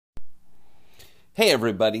Hey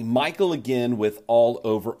everybody, Michael again with All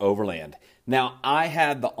Over Overland. Now, I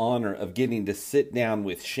had the honor of getting to sit down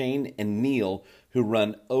with Shane and Neil, who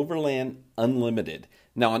run Overland Unlimited.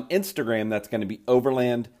 Now, on Instagram, that's going to be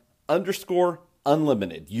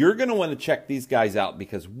Overland_Unlimited. You're going to want to check these guys out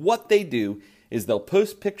because what they do is they'll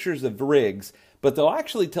post pictures of rigs, but they'll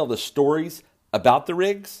actually tell the stories about the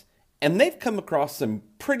rigs, and they've come across some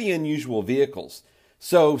pretty unusual vehicles.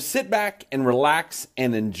 So sit back and relax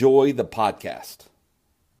and enjoy the podcast.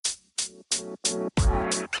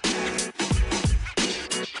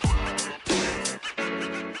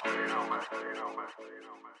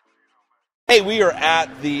 Hey, we are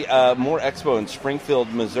at the Moore Expo in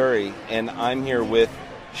Springfield, Missouri, and I'm here with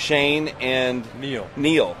Shane and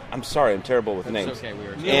Neil. I'm sorry, I'm terrible with names. It's okay, we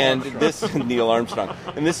were. And this Neil Armstrong,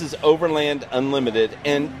 and this is Overland Unlimited.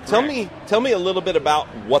 And tell me a little bit about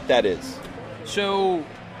what that is. So,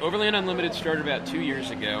 Overland Unlimited started about 2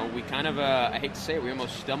 years ago. We kind of, I hate to say it, we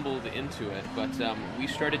almost stumbled into it, but we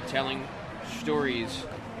started telling stories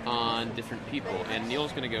on different people, and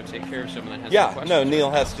Neil's going to go take care of someone that has some questions. No,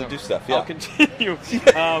 Neil has to do stuff, I'll continue.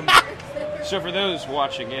 So for those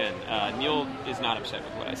watching in, Neil is not upset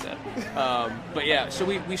with what I said. But yeah, so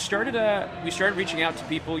we started reaching out to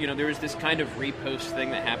people. You know, there was this kind of repost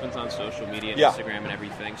thing that happens on social media and Instagram and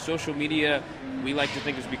everything. Social media, we like to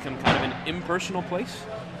think, has become kind of an impersonal place.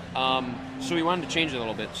 So we wanted to change it a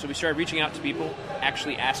little bit. So we started reaching out to people,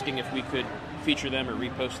 actually asking if we could feature them or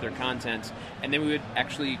repost their content, and then we would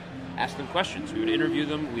actually ask them questions. We would interview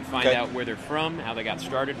them, we'd find out where they're from, how they got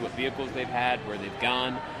started, what vehicles they've had, where they've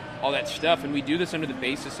gone, all that stuff. And we do this under the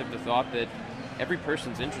basis of the thought that every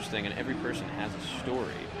person's interesting and every person has a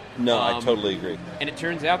story. No, I totally agree. And it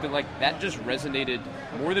turns out that that just resonated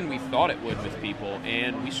more than we thought it would with people,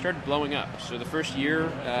 and we started blowing up. So the first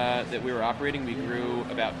year that we were operating, we grew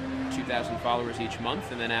about 2,000 followers each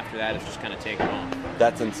month, and then after that, it's just kind of taken off.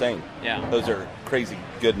 That's insane. Yeah. Those are crazy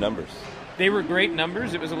good numbers. They were great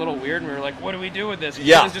numbers. It was a little weird, and we were like, what do we do with this?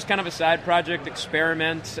 Yeah. It was just kind of a side project,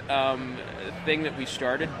 experiment thing that we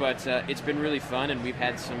started, but it's been really fun, and we've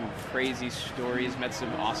had some crazy stories, met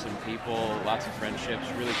some awesome people, lots of friendships,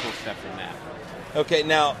 really cool stuff from that. Okay,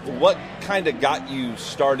 now, what kind of got you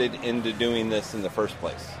started into doing this in the first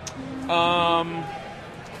place? Well,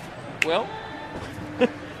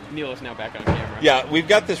 Neil is now back on camera. Yeah, we've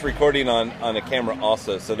got this recording on a camera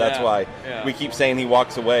also, so that's why we keep saying he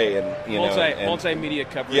walks away and multimedia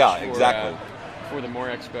coverage. Yeah, exactly. For the Moore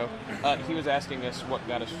Expo, he was asking us what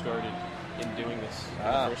got us started in doing this in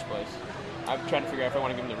the first place. I'm trying to figure out if I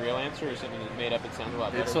want to give him the real answer or something that's made up. It sounds a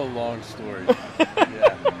lot better. It's a long story.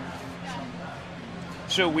 Yeah.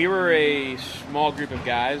 So we were a small group of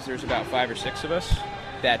guys. There's about 5 or 6 of us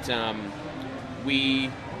that we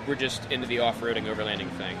were just into the off-roading overlanding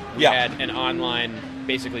thing. We had an online,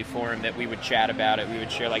 basically, forum that we would chat about it. We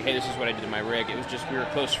would share, like, hey, this is what I did in my rig. It was just, we were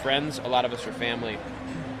close friends. A lot of us are family.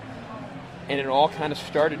 And it all kind of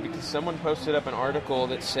started because someone posted up an article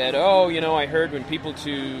that said, I heard when people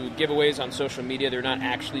do giveaways on social media, they're not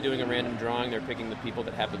actually doing a random drawing. They're picking the people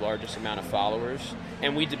that have the largest amount of followers.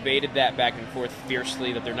 And we debated that back and forth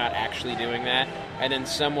fiercely, that they're not actually doing that. And then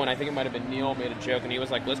someone, I think it might have been Neil, made a joke, and he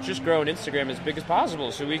was like, let's just grow an Instagram as big as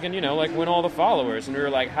possible so we can, win all the followers. And we were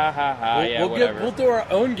like, ha, ha, ha, whatever. We'll do our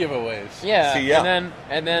own giveaways. Yeah.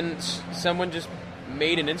 And then someone just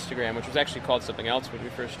made an Instagram, which was actually called something else when we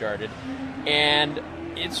first started. And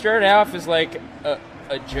it started off as like a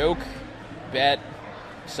joke, bet,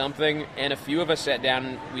 something, and a few of us sat down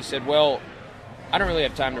and we said, well, I don't really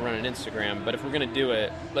have time to run an Instagram, but if we're going to do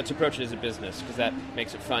it, let's approach it as a business, because that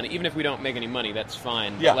makes it fun. Even if we don't make any money, that's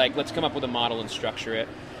fine. Yeah. But let's come up with a model and structure it.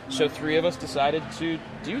 So 3 of us decided to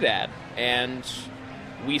do that, and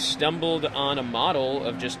we stumbled on a model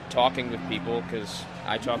of just talking with people, because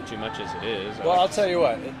I talk too much as it is. Well, I'll tell you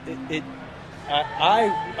what,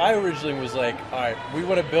 I originally was like, all right, we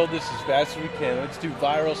want to build this as fast as we can. Let's do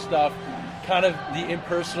viral stuff, kind of the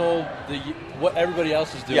impersonal, what everybody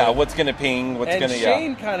else is doing. Yeah, what's going to ping,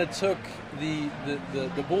 Shane kind of took the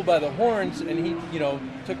bull by the horns, and he,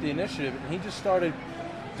 took the initiative, and he just started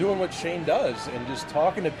doing what Shane does, and just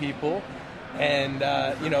talking to people, and,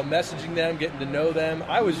 messaging them, getting to know them.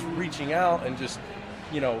 I was reaching out and just,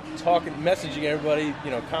 messaging everybody,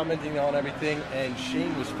 commenting on everything, and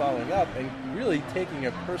Shane was following up and really taking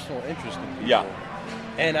a personal interest in people. Yeah.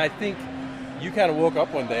 And I think you kind of woke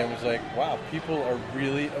up one day and was like, wow, people are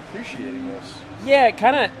really appreciating this. Yeah,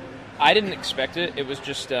 I didn't expect it. It was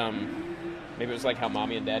just, maybe it was like how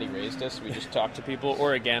Mommy and Daddy raised us. We just talk to people,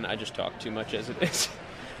 or again, I just talk too much as it is.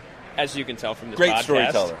 As you can tell from this Great podcast.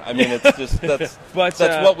 Storyteller. I mean, it's just, that's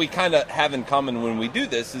what we kind of have in common when we do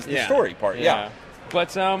this is the story part. Yeah.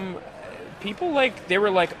 But people they were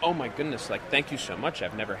like, oh my goodness, thank you so much.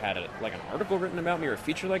 I've never had an article written about me or a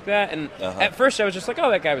feature like that. And at first I was just like,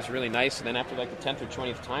 oh, that guy was really nice. And then after the 10th or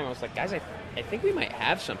 20th time, I was like, guys, I think we might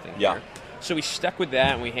have something here. So we stuck with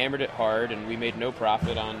that, and we hammered it hard, and we made no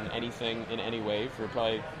profit on anything in any way for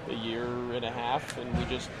probably a year and a half, and we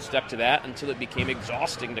just stuck to that until it became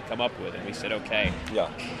exhausting to come up with. And we said, okay,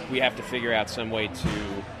 we have to figure out some way to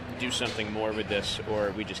do something more with this,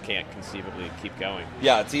 or we just can't conceivably keep going.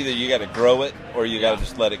 Yeah, it's either you got to grow it or you got to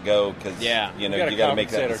just let it go because you got to make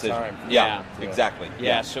that decision. Yeah, exactly.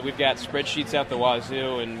 Yeah, so we've got spreadsheets out the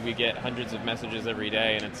wazoo, and we get hundreds of messages every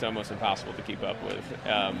day, and it's almost impossible to keep up with.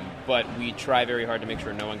 But we try very hard to make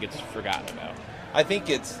sure no one gets forgotten about. I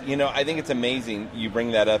think it's amazing you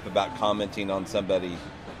bring that up about commenting on somebody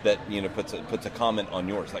that puts a comment on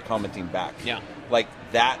yours, like commenting back. Yeah, like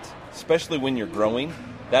that, especially when you're growing.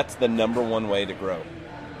 That's the number one way to grow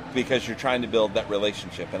because you're trying to build that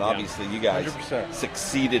relationship. And obviously you guys 100%.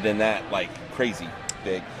 Succeeded in that like crazy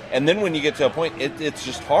big. And then when you get to a point, it's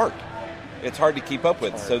just hard. It's hard to keep up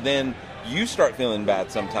with. So then you start feeling bad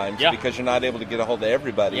sometimes because you're not able to get a hold of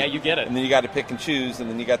everybody. Yeah, you get it. And then you got to pick and choose. And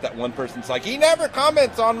then you got that one person that's like, he never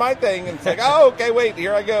comments on my thing. And it's like, oh, okay, wait,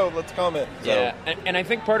 here I go. Let's comment. So. Yeah, and I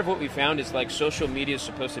think part of what we found is social media is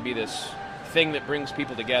supposed to be this thing that brings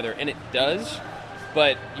people together. And it does.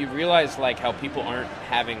 But you realize how people aren't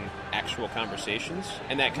having actual conversations,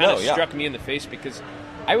 and that kind of struck me in the face because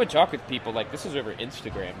I would talk with people this is over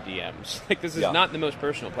Instagram DMs. This is not the most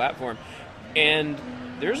personal platform, and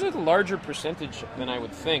there's a larger percentage than I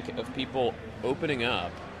would think of people opening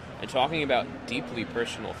up and talking about deeply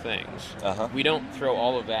personal things. We don't throw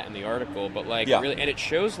all of that in the article, but really, and it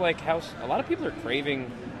shows how a lot of people are craving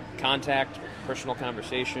contact, personal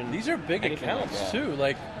conversation. These are big accounts too,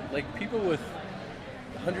 like people with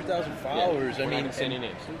 100,000 followers. I mean, any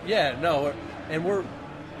names. Yeah, no, and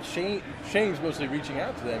Shane's mostly reaching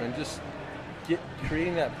out to them and just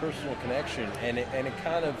creating that personal connection, and it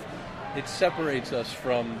kind of separates us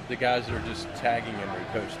from the guys that are just tagging and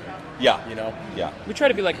reposting. Yeah, Yeah. We try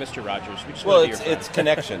to be like Mr. Rogers. We just it's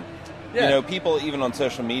connection. People even on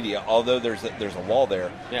social media, although there's a wall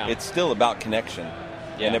there, it's still about connection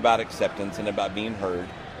and about acceptance and about being heard.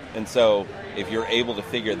 And so if you're able to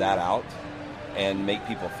figure that out and make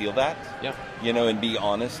people feel that, and be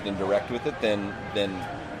honest and direct with it, then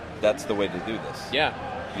that's the way to do this. Yeah.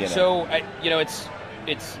 So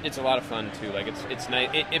it's a lot of fun too. It's nice.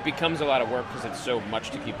 It becomes a lot of work because it's so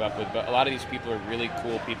much to keep up with. But a lot of these people are really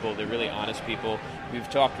cool people. They're really honest people. We've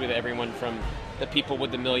talked with everyone from the people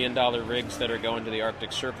with the $1 million rigs that are going to the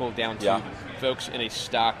Arctic Circle down to folks in a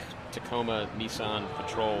stock Tacoma, Nissan,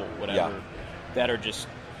 Patrol, whatever, that are just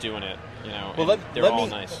doing it. Well, they're all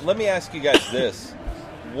nice. Let me ask you guys this: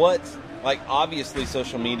 obviously,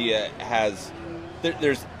 social media has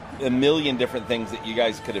there's a million different things that you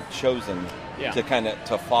guys could have chosen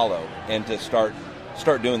to follow and to start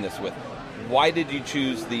doing this with. Why did you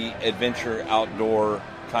choose the adventure outdoor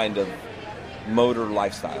kind of motor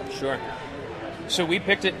lifestyle? Sure. So we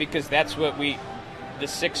picked it because that's what the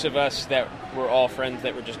six of us that were all friends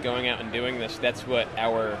that were just going out and doing this, that's what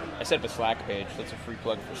I set up a Slack page, that's a free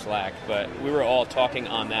plug for Slack, but we were all talking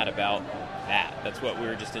on that about that. That's what we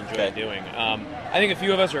were just enjoying doing. I think a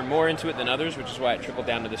few of us are more into it than others, which is why it trickled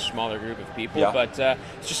down to this smaller group of people, but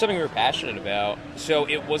it's just something we were passionate about. So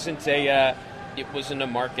it wasn't a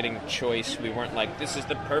marketing choice. We weren't like, this is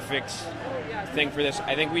the perfect thing for this.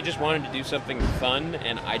 I think we just wanted to do something fun,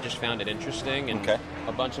 and I just found it interesting, and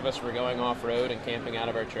a bunch of us were going off-road and camping out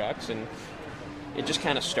of our trucks, and it just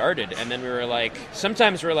kind of started. And then we were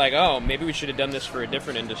sometimes we're like, oh, maybe we should have done this for a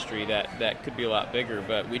different industry that could be a lot bigger,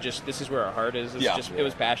 but this is where our heart is. It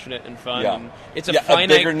was passionate and fun. And it's a finite,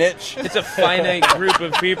 bigger niche. It's a finite group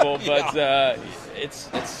of people, but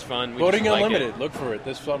it's fun. Boating Unlimited, look for it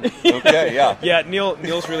this summer. Okay, yeah.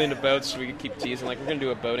 Neil's really into boats, so we could keep teasing we're gonna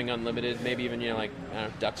do a Boating Unlimited, maybe even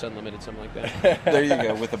Ducks Unlimited, something like that. There you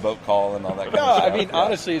go, with a boat call and all that. I mean,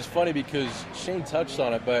 honestly, it's funny because Shane touched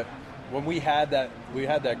on it, but when we had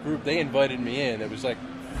that group, they invited me in. It was 4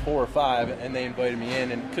 or 5, and they invited me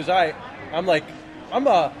in, and because I'm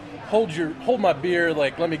a hold my beer,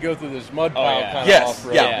 let me go through this mud pile kind of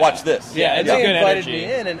off-road. Watch this. And they invited me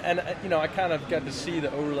in, and I kind of got to see the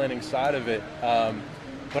overlanding side of it.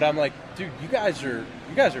 But I'm like, dude, you guys are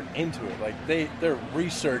into it. They're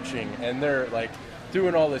researching, and they're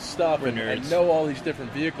doing all this stuff and know all these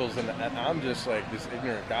different vehicles, and I'm just this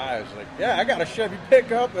ignorant guy. I was I got a Chevy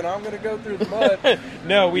pickup, and I'm going to go through the mud.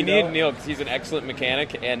 No, we need Neil because he's an excellent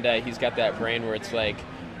mechanic, and he's got that brain where it's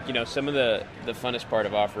some of the funnest part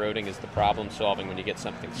of off-roading is the problem solving when you get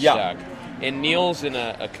something stuck. And Neil's in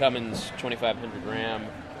a Cummins 2500 Ram,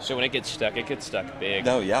 So when it gets stuck big.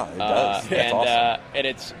 No, yeah, it does. That's awesome. And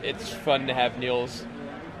it's fun to have Neil's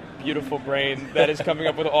beautiful brain that is coming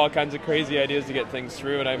up with all kinds of crazy ideas to get things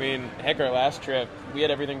through. And I mean, heck, our last trip, we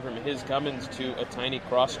had everything from his Cummins to a tiny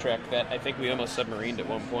Crosstrek that I think we almost submarined at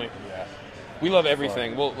one point. Yeah. We love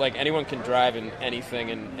everything. Well, like, anyone can drive in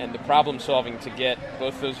anything, and the problem solving to get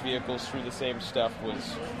both those vehicles through the same stuff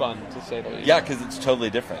was fun, to say the least. Yeah, because it's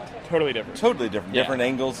totally different. Totally different. Totally different. Yeah. Different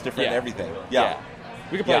angles, different everything. Yeah.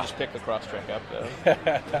 We could probably just pick the Crosstrek up, though.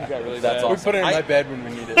 We got really That's bad. awesome. We put it in my bed when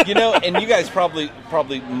we need it. You know, and you guys probably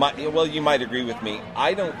might, well, you might agree with me.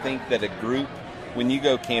 I don't think that a group, when you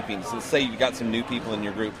go camping, so let's say you got some new people in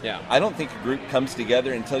your group, I don't think a group comes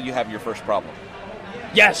together until you have your first problem.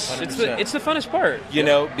 Yes, 100%. it's the funnest part. You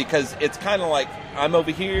know, because it's kind of like, I'm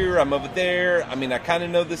over here, I'm over there. I mean, I kind of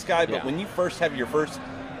know this guy, but when you first have your first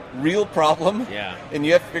real problem, and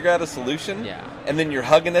you have to figure out a solution, and then you're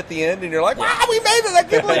hugging at the end, and you're like, wow, we made it! I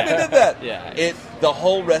can't believe we did that. The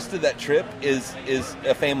whole rest of that trip is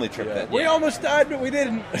a family trip. Then. We almost died, but we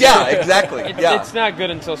didn't. Yeah, exactly. It's not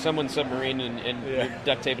good until someone's submarine and you're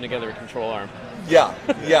duct taping together a control arm. Yeah.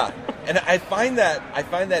 And I find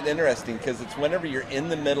that interesting because it's whenever you're in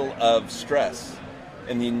the middle of stress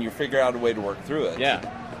and then you figure out a way to work through it.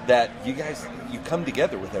 That you come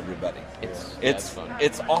together with everybody. It's fun.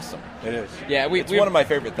 It's awesome. It is. Yeah, it's one of my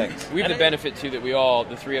favorite things. We have the benefit too that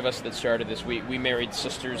the three of us that started this, we married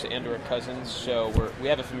sisters and or cousins, so we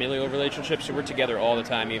have a familial relationship, so we're together all the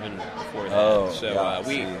time even before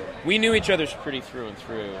that. We knew each other's pretty through and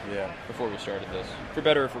through before we started this, for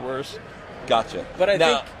better or for worse. Gotcha. But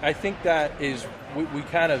I think that is you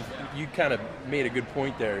kind of made a good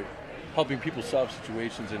point there, helping people solve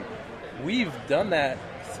situations, and we've done that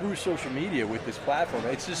through social media with this platform.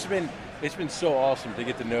 It's been so awesome to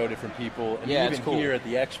get to know different people, and even here at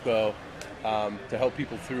the expo to help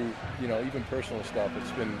people through even personal stuff.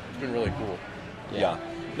 It's been really cool. Yeah.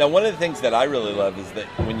 Now, one of the things that I really love is that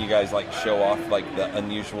when you guys like show off like the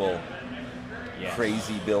unusual,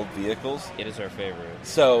 crazy build vehicles. It is our favorite.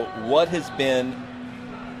 So, what has been,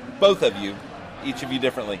 both of you, each of you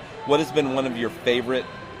differently, what has been one of your favorite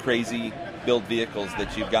crazy build vehicles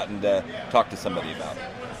that you've gotten to talk to somebody about?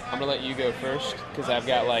 I'm going to let you go first because I've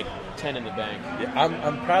got like 10 in the bank. Yeah,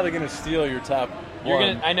 I'm probably going to steal your top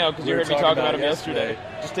one. I know, because you heard me talk about them yesterday.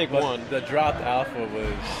 Just take one. The dropped Alpha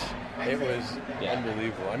was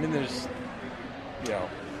unbelievable. I mean,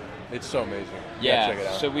 it's so amazing. Yeah, check it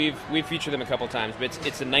out. So we've featured them a couple times, but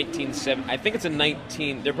it's a 1970. I think it's a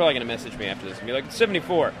 19. They're probably going to message me after this and be like, it's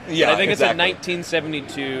 74. Yeah, but I think exactly. It's a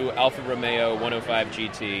 1972 Alfa Romeo 105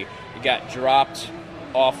 GT. It got dropped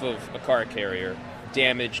off of a car carrier,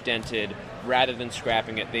 damaged, dented. Rather than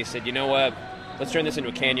scrapping it, they said, you know what? Let's turn this into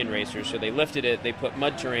a canyon racer. So they lifted it. They put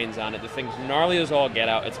mud terrains on it. The thing's gnarly as all get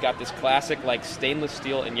out. It's got this classic like stainless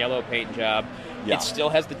steel and yellow paint job. Yeah. It still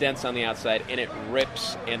has the dents on the outside, and it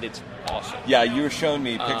rips, and it's awesome. Yeah, you were showing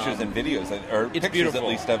me pictures and videos, or it's pictures beautiful. at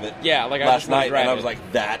least of it. Yeah, like last night, and I was it.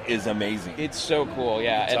 like, "That is amazing." It's so cool.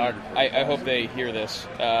 Yeah, and I hope they hear this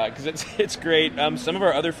because it's great. Some of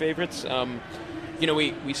our other favorites.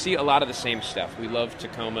 We see a lot of the same stuff. We love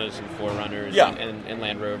Tacomas and 4Runners and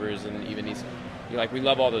Land Rovers and even these. We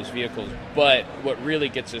love all those vehicles, but what really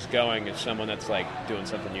gets us going is someone that's like doing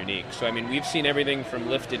something unique. So I mean, we've seen everything from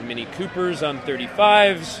lifted Mini Coopers on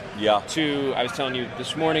 35s to, I was telling you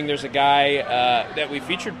this morning, there's a guy that we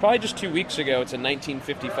featured probably just 2 weeks ago. It's a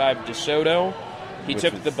 1955 DeSoto. He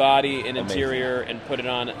took the body and interior and put it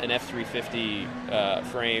on an F350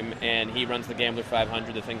 frame, and he runs the Gambler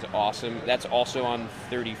 500. The thing's awesome. That's also on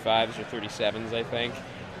 35s or 37s, I think.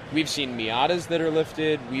 We've seen Miatas that are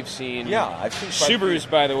lifted. We've seen I've seen Subarus,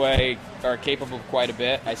 by the way, are capable of quite a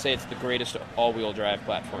bit. I say it's the greatest all-wheel drive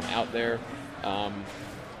platform out there.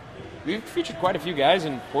 We've featured quite a few guys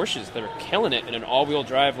in Porsches that are killing it in an all-wheel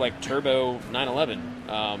drive like turbo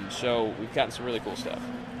 911. So we've gotten some really cool stuff.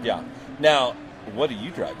 Yeah. Now, what are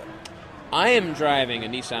you driving? I am driving a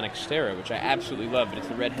Nissan Xterra, which I absolutely love, but it's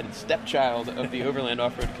the redheaded stepchild of the Overland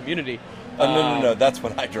off-road community. No. That's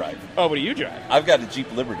what I drive. Oh, what do you drive? I've got a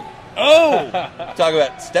Jeep Liberty. Oh! Talk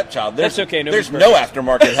about stepchild. That's okay. There's no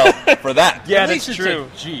aftermarket help for that. Yeah, that's true.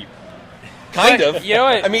 It's a Jeep. Kind of. You know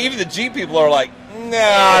what? I mean, even the Jeep people are like,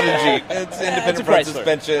 not a Jeep. It's independent front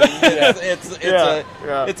suspension. It's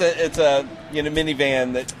a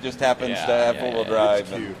minivan that just happens to have four-wheel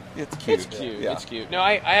drive. It's cute. It's cute. It's cute. No,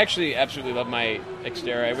 I actually absolutely love my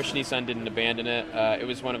Xterra. I wish Nissan didn't abandon it. It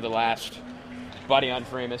was one of the last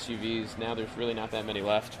body-on-frame SUVs. Now there's really not that many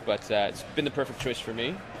left, but it's been the perfect choice for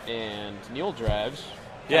me. And Neil drives.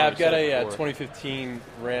 Yeah, I've got a 2015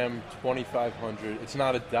 Ram 2500. It's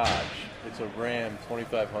not a Dodge. It's a Ram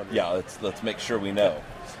 2500. Yeah, let's make sure we know.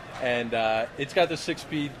 and it's got the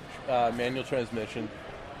 6-speed manual transmission.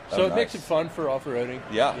 So it makes it fun for off-roading.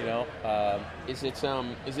 Yeah. You know. Is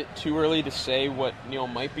it too early to say what Neil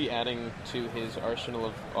might be adding to his arsenal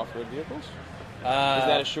of off-road vehicles? Is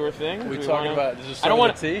that a sure thing? We talking about? Does this I don't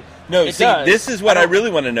want tea? No, It see, does. this is what I really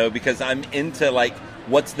want to know because I'm into like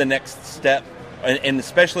what's the next step, and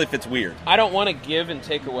especially if it's weird. I don't want to give and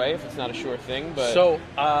take away if it's not a sure thing, but So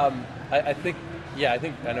I think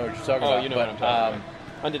I know what you're talking about. you know but, what I'm talking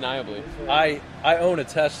about. Undeniably. I own a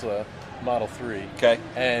Tesla Model 3. Okay.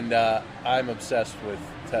 And I'm obsessed with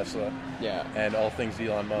Tesla. Yeah. And all things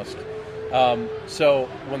Elon Musk. So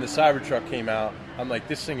when the Cybertruck came out, I'm like,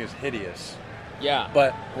 this thing is hideous. Yeah.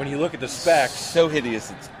 But when you look at the specs, So hideous,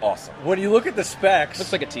 it's awesome. when you look at the specs,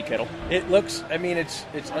 Looks like a tea kettle. it looks. I mean, it's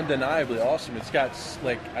undeniably awesome. It's got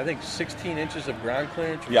like I think 16 inches of ground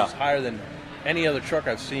clearance, which Yeah. is higher than any other truck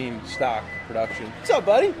I've seen stock production. What's up,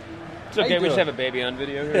 buddy? It's okay. you We just doing? have a baby on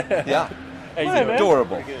video here. Yeah, How you Hi, doing? man.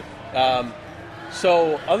 adorable.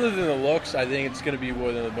 So, other than the looks, I think it's going to be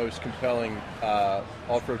one of the most compelling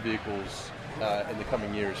off-road vehicles in the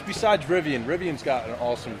coming years. Besides Rivian, Rivian's got an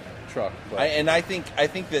awesome truck. But I think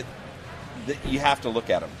that you have to look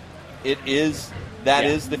at them. It is that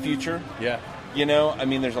is the future. yeah, You know, I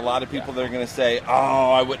mean, there's a lot of people that are going to say,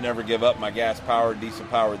 "Oh, I would never give up my gas-powered,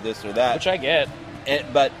 diesel-powered, this or that." Which I get.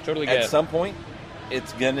 But Totally at get. some point,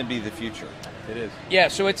 it's going to be the future. it is. Yeah,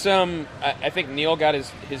 so it's I think Neil got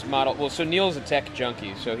his model. Well, so Neil's a tech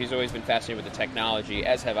junkie, so he's always been fascinated with the technology,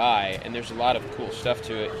 as have I. And there's a lot of cool stuff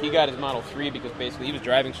to it. He got his Model 3 because basically he was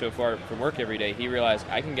driving so far from work every day. He realized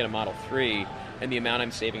I can get a Model 3, and the amount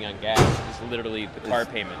I'm saving on gas is literally the car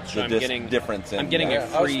payment. So the I'm dis- getting difference in- I'm getting Yeah.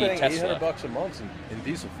 a I was free spending Tesla. $800 a month in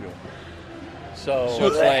diesel fuel. So So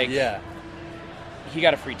it's like- yeah, He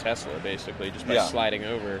got a free Tesla basically just by Yeah. sliding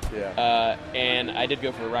over. Yeah. And I did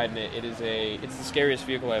go for a ride in it. It's the scariest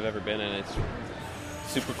vehicle I've ever been in. It's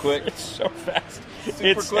Super quick. It's so fast.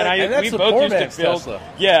 Super quick. And that's we the both poor used man's to build. Tesla.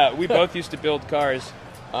 Yeah, we both used to build cars.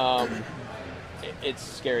 It's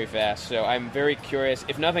scary fast. So I'm very curious.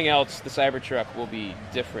 If nothing else, the Cybertruck will be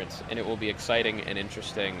different, and it will be exciting and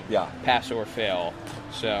interesting. Yeah. Pass or fail.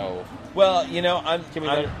 So Well, you know,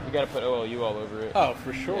 we got to put OLU all over it. oh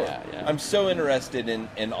for sure. Yeah. I'm so interested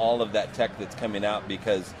in all of that tech that's coming out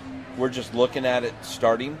because we're just looking at it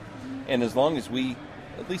starting, and as long as we,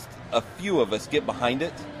 at least a few of us, get behind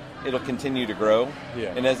it, it'll continue to grow.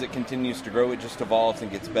 Yeah. And as it continues to grow, it just evolves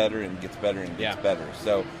and gets better and gets better and gets Yeah. better.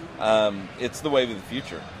 So it's the wave of the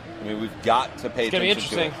future. I mean, we've got to pay It's gonna be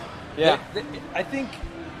attention to interesting. it. Yeah. I think,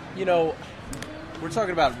 you know, we're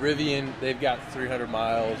talking about Rivian. They've got 300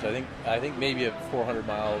 miles. I think maybe a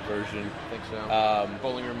 400-mile version. I think so. Um,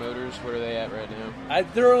 Bollinger Motors, what are they at right now?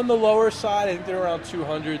 They're on the lower side. I think they're around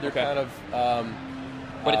 200. They're Okay. kind of.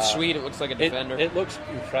 But it's sweet. It looks like a Defender. It looks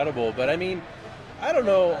incredible, but I mean, I don't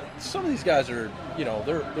know. Some of these guys are, you know,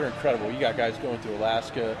 they're incredible. You got guys going through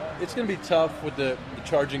Alaska. It's going to be tough with the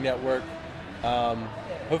charging network.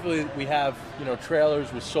 Hopefully, we have, you know,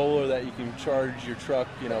 trailers with solar that you can charge your truck,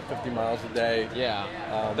 you know, 50 miles a day. Yeah.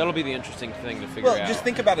 That'll be the interesting thing to figure Well, out. just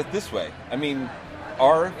think about it this way. I mean,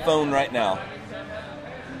 our phone right now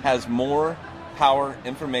has more power,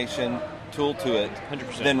 information, tool to it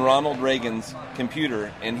 100%. than Ronald Reagan's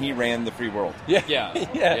computer, and he ran the free world. Yeah, Yeah.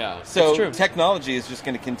 yeah. Yeah. So it's true. technology is just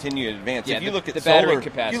going to continue to advance. Yeah, if you look at the battery solar, if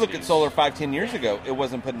you look at capacities. solar 5-10 years ago, it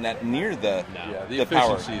wasn't putting that near the Yeah, the the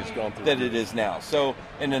power efficiency has gone through that the it is now. So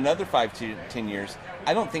in another 5-10 years,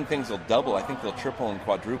 I don't think things will double. I think they'll triple and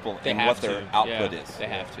quadruple They in have what their to. output Yeah, is. They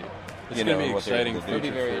have to. It's You going know, to be what they're exciting able to do. future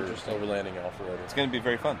It'll be very for interesting. overlanding off-road. It's going to be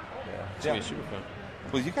very fun. It's going to be super fun.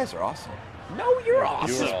 Well, you guys are awesome. No, you're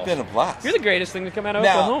awesome. It's been a blast. You're the greatest thing to come out of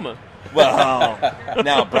Now- Oklahoma. Well,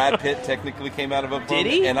 now Brad Pitt technically came out of Oklahoma,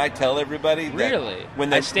 Did he? and I tell everybody that Really?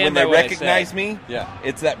 when I they stand when by they what I recognize said. me, Yeah.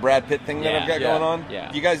 it's that Brad Pitt thing that Yeah, I've got yeah, going on.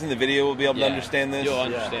 yeah. You guys in the video will be able Yeah. to understand this. You'll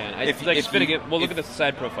understand. I, If- like if spitting you- it. Well, look if- at the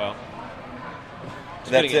side profile. That's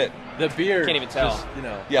Spitting it. The beard. Can't even tell. just, you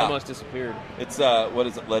know. Yeah, Almost disappeared. it's what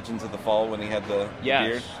is it? Legends of the Fall when he had the Yes.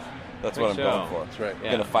 beard. That's Think what I'm so. going for. That's right.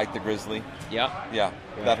 Yeah. Gonna fight the grizzly. Yeah. Yeah,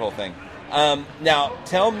 that whole thing. Now,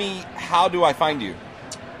 tell me, how do I find you?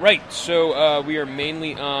 Right. So we are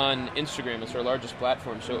mainly on Instagram. It's our largest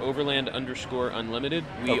platform. So Overland_Unlimited.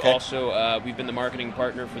 We Okay. also we've been the marketing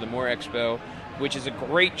partner for the More Expo, which is a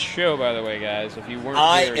great show, by the way, guys. If you weren't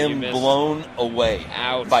I here, you am missed blown away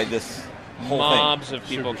out by this whole mobs of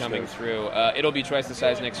people Super coming stoked. through. It'll be twice the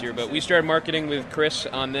size next year, but we started marketing with Chris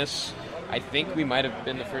on this. I think we might have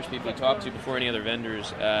been the first people we talked to before any other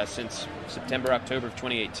vendors since September, October of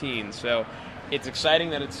 2018. So it's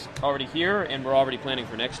exciting that it's already here, and we're already planning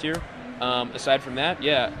for next year. Aside from that,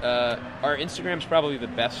 our Instagram's probably the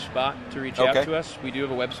best spot to reach out to us. We do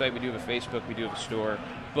have a website, we do have a Facebook, we do have a store.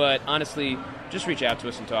 But honestly, just reach out to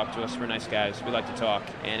us and talk to us. We're nice guys. We like to talk,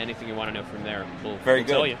 and anything you want to know from there, we'll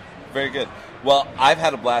tell you. Very good. Well, I've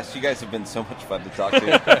had a blast. You guys have been so much fun to talk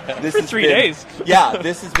to. This is 3 days. Yeah,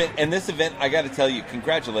 this has been, and this event, I got to tell you,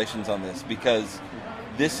 congratulations on this, because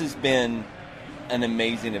this has been an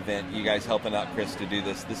amazing event. You guys helping out Chris to do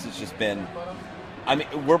this. This has just been, I mean,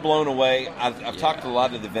 we're blown away. I've talked to a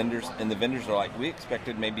lot of the vendors, and the vendors are like, we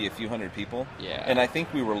expected maybe a few hundred people. Yeah. And I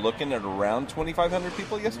think we were looking at around 2,500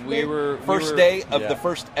 people yesterday. We were first day of the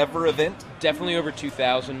first ever event. Definitely over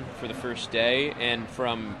 2,000 for the first day, and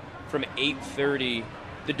from 8:30,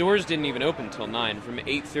 the doors didn't even open until 9. From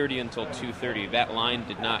 8:30 until 2:30, that line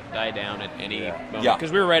did not die down at any moment. Yeah.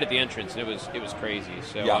 Because we were right at the entrance, and it was crazy.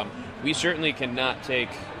 So we certainly cannot take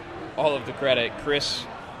all of the credit. Chris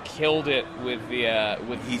killed it with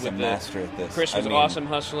he's a master at this. Chris was awesome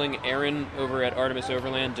hustling. Aaron over at Artemis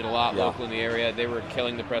Overland did a lot local in the area. They were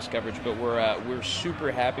killing the press coverage, but we're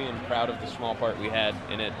super happy and proud of the small part we had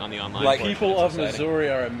in it on the online. Like, people of Missouri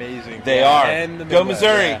are amazing. They are. And the Go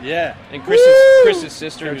Missouri! Yeah. And Chris's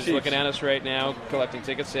sister, who's Chiefs. looking at us right now, collecting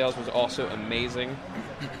ticket sales, was also amazing.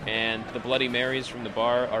 And the Bloody Marys from the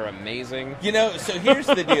bar are amazing. You know, so here's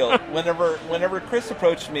the deal. Whenever Chris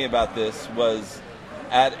approached me about this, was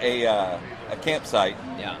at a campsite.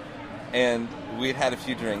 Yeah. And we'd had a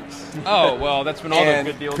few drinks. Oh, well, that's when all the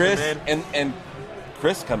good deals Chris, are made. And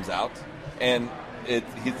Chris comes out, and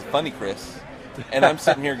he's funny Chris. And I'm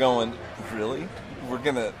sitting here going, really?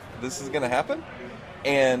 This is going to happen?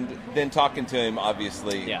 And then talking to him,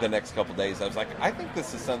 obviously, the next couple days, I was like, I think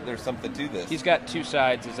this is there's something to this. He's got two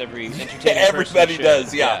sides, as every entertainment everybody person does,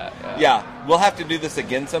 should. Yeah. We'll have to do this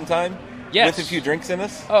again sometime. Yes. With a few drinks in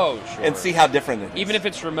us. Oh, sure. And see how different it is. Even if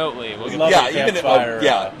it's remotely. We'll love a campfire.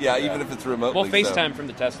 Even if it's remotely. We'll FaceTime from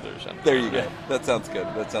the Tesla or something. There you go. That sounds good.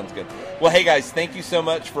 Well, hey, guys, thank you so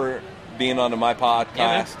much for being on my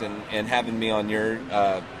podcast and having me on your...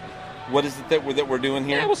 what is it that we're doing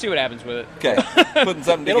here? Yeah, we'll see what happens with it. Okay. Putting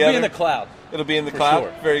something together. It'll be in the cloud. It'll be in the For cloud?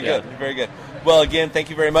 sure. Very good. Very good. Well, again, thank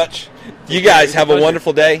you very much. You guys have a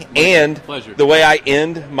wonderful day. And Pleasure. The way I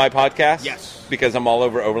end my podcast, Yes. because I'm all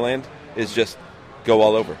over Overland, is just go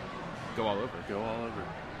all over. Go all over. Go all over.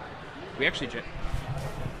 We actually...